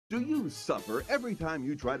Do you suffer every time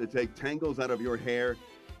you try to take tangles out of your hair?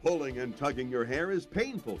 Pulling and tugging your hair is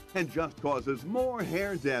painful and just causes more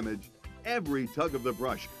hair damage. Every tug of the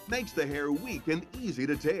brush makes the hair weak and easy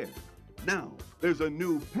to tear. Now, there's a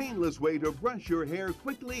new painless way to brush your hair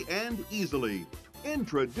quickly and easily.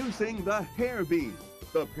 Introducing the Hair Bean,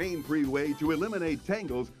 the pain-free way to eliminate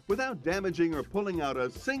tangles without damaging or pulling out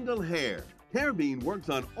a single hair. Hair Bean works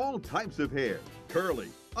on all types of hair: curly,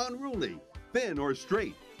 unruly, thin or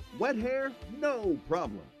straight. Wet hair? No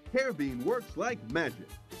problem. Hair Bean works like magic.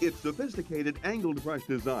 Its sophisticated angled brush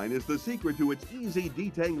design is the secret to its easy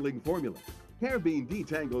detangling formula. Hair Bean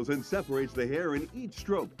detangles and separates the hair in each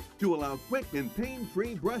stroke to allow quick and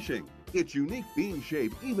pain-free brushing. Its unique bean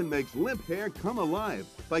shape even makes limp hair come alive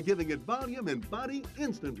by giving it volume and body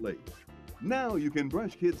instantly. Now you can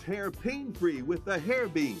brush kids' hair pain-free with the Hair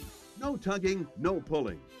Bean. No tugging, no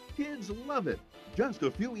pulling. Kids love it. Just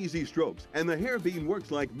a few easy strokes and the Hair Bean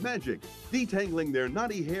works like magic, detangling their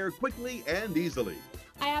knotty hair quickly and easily.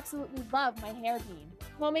 I absolutely love my Hair Bean.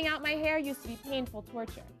 Combing out my hair used to be painful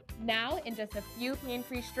torture. Now, in just a few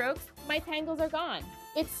pain-free strokes, my tangles are gone.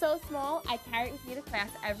 It's so small, I carry it with me to class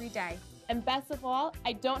every day. And best of all,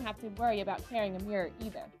 I don't have to worry about carrying a mirror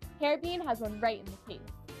either. Hair Bean has one right in the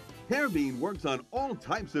case. Hair Bean works on all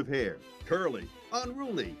types of hair: curly,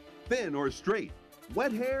 unruly, thin or straight.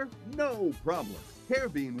 Wet hair? No problem. Hair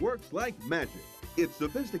Bean works like magic. Its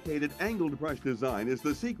sophisticated angled brush design is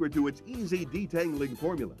the secret to its easy detangling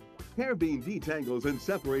formula. Hair Bean detangles and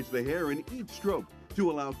separates the hair in each stroke to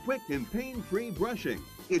allow quick and pain-free brushing.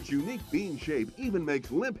 Its unique bean shape even makes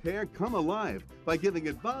limp hair come alive by giving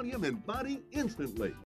it volume and body instantly.